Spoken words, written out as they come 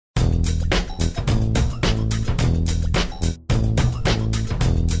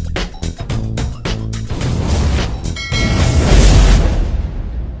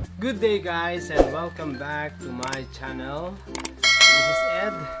Good day guys, and welcome back to my channel. This is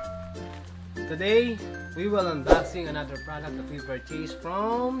Ed. Today we will unboxing another product that we purchased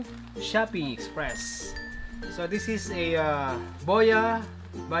from Shopping Express. So this is a Boya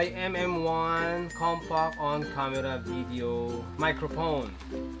by MM1 compact on camera video microphone.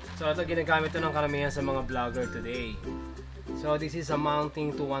 So ito ginagamit ito ng karamihan sa mga vlogger today. So this is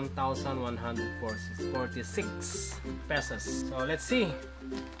amounting to 1,146 pesos. So let's see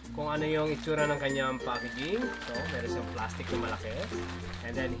kung ano yung itsura ng kanyang packaging. So meron siyang plastic na malaki.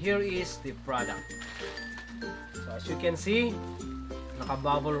 And then here is the product. So as you can see,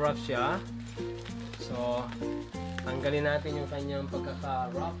 naka-bubble wrap siya. So tanggalin natin yung kanyang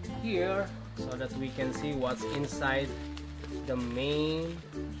pagkaka-wrap here so that we can see what's inside the main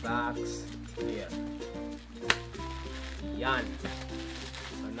box here. Yan.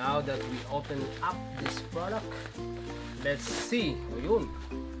 So now that we open up this product, let's see. O yun.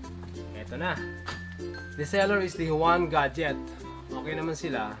 Eto na. The seller is the One Gadget. Okay naman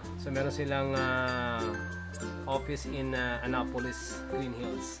sila. So meron silang office in Annapolis, Green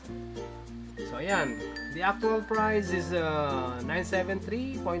Hills. So ayan. The actual price is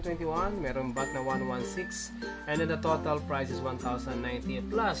 973.21. Meron VAT na 116. And then the total price is 1,090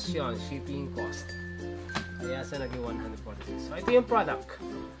 plus yon shipping cost. Kaya sa naging 146. So ito yung product.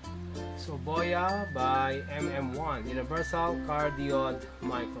 So Boya by MM1 Universal Car Diode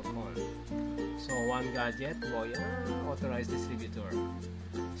Microphone. So One Gadget, Boya, authorized distributor.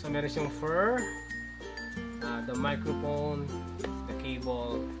 So meron siyang fur, the microphone, the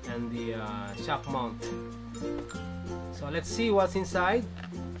cable, and the shock mount. So let's see what's inside.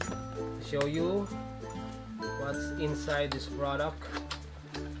 Show you what's inside this product.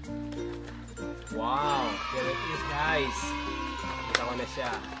 Wow! Here it is guys! Kita ko na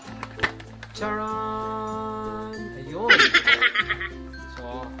siya. Charan! Ayun!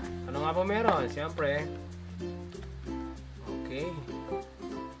 So, ano nga po meron? Siyempre, okay.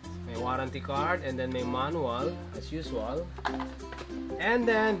 May warranty card and then may manual as usual. And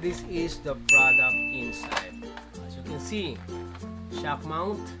then this is the product inside. As you can see, shock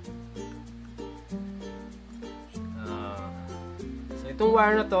mount. Itong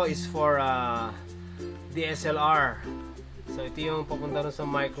wire na to is for DSLR. So ito yung papunta rin sa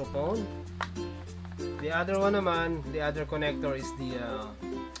microphone. The other one naman, the other connector is the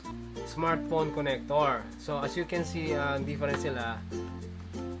smartphone connector. So as you can see, different sila.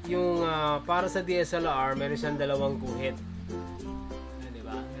 Yung para sa DSLR, meron siyang dalawang guhit. Ayan,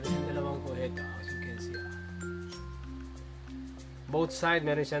 diba? Meron siyang dalawang guhit. As you can see. Both side,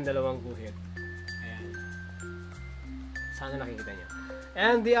 meron siyang dalawang guhit. Ayan. Sana nakikita niyo.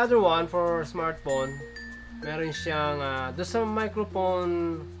 And the other one for smartphone, meron siyang doon sa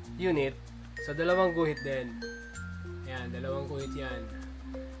microphone unit, so dalawang guhit din. Ayan, dalawang guhit yan.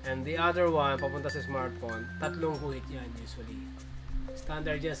 And the other one, papunta sa smartphone, tatlong guhit yan usually.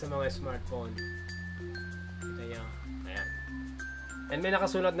 Standard yan sa mga smartphone. Kita niyo. Ayan. And may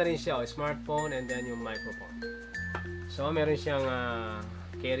nakasulat na rin siya, smartphone and then yung microphone. So meron siyang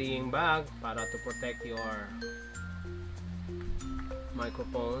carrying bag para to protect your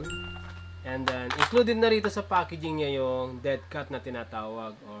microphone. And then included na rito sa packaging niya yung dead cat na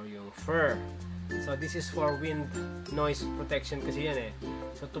tinatawag or yung fur. So this is for wind noise protection kasi yan eh.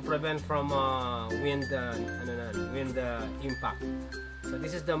 So to prevent from wind impact. So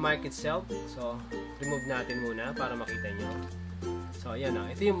this is the mic itself. So remove natin muna para makita nyo. So ayan o,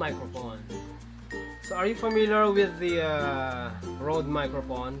 ito yung microphone. So are you familiar with the Rode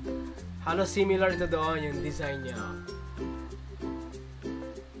microphone? Halos similar ito doon yung design niya.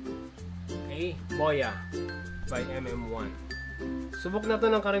 Boya by MM1. Subok na to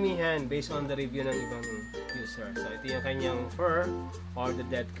ng karamihan based on the review ng ibang user. So ito yung kanyang fur or the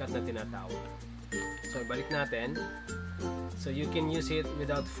dead cat na tinatawag. So balik natin. So you can use it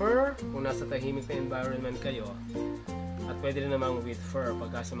without fur kung nasa tahimik na environment kayo. At pwede rin namang with fur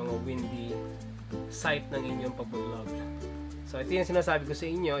pagka sa mga windy site ng inyong pag-vlog. So ito yung sinasabi ko sa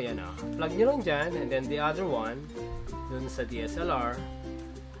inyo. Yan o. Plug nyo lang dyan. And then the other one dun sa DSLR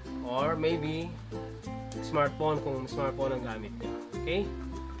or maybe smartphone kung smartphone ang gamit nyo. Okay?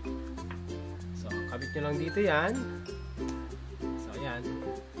 So, kabit nyo lang dito yan. So, yan.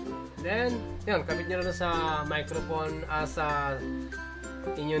 Then, yan, kabit nyo lang sa microphone sa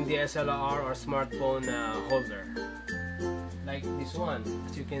inyong DSLR or smartphone holder. Like this one.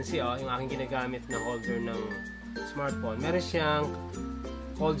 As you can see, yung aking ginagamit na holder ng smartphone. Meron siyang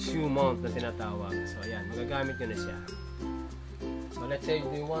cold shoe mount na tinatawag. So, yan. Magagamit nyo na siya. So let's say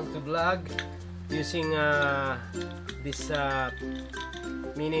we want to vlog using this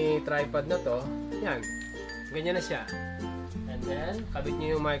mini tripod na to. Yan. Ganyan na siya. And And then, kabit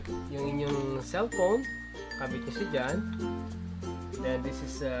nyo yung mic, yung inyong cellphone. Kabit nyo siya dyan. Then, this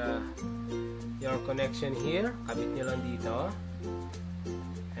is your connection here. Kabit nyo lang dito.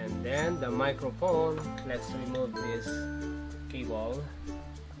 And then, the microphone. Let's remove this cable.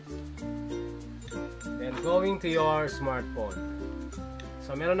 Then, going to your smartphone.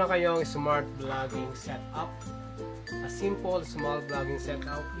 So, meron na kayong smart vlogging setup. A simple small vlogging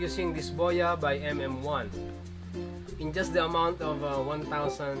setup using this Boya by MM1. In just the amount of 1,000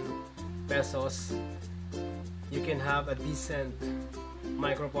 pesos, you can have a decent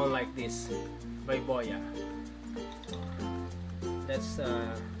microphone like this by Boya. Let's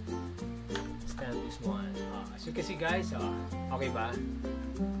stand this one. As you can see guys, okay ba?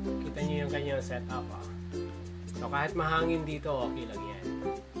 Kita nyo yung kanyang setup. So kahit mahangin dito, okay lang yan.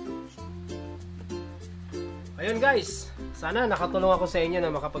 Ayun guys, sana nakatulong ako sa inyo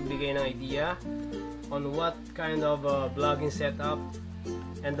na makapagbigay ng idea on what kind of vlogging setup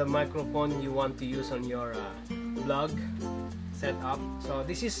and the microphone you want to use on your vlog setup. So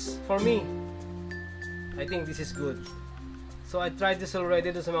this is for me. I think this is good. So I tried this already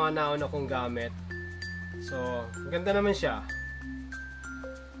do sa mga nauna kong gamit. So ganda naman siya.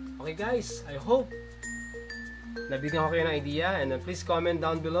 Okay guys, I hope nabigyan ko kayo ng idea, and please comment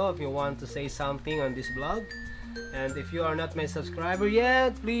down below if you want to say something on this vlog. And if you are not my subscriber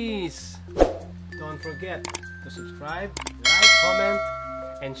yet, please don't forget to subscribe, like, comment,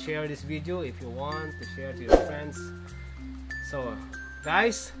 and share this video if you want to share to your friends. So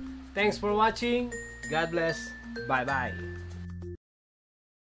guys, thanks for watching. God bless. Bye bye.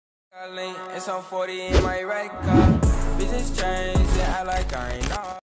 It's on 40 in my right car. Bitches change, they act like I ain't know.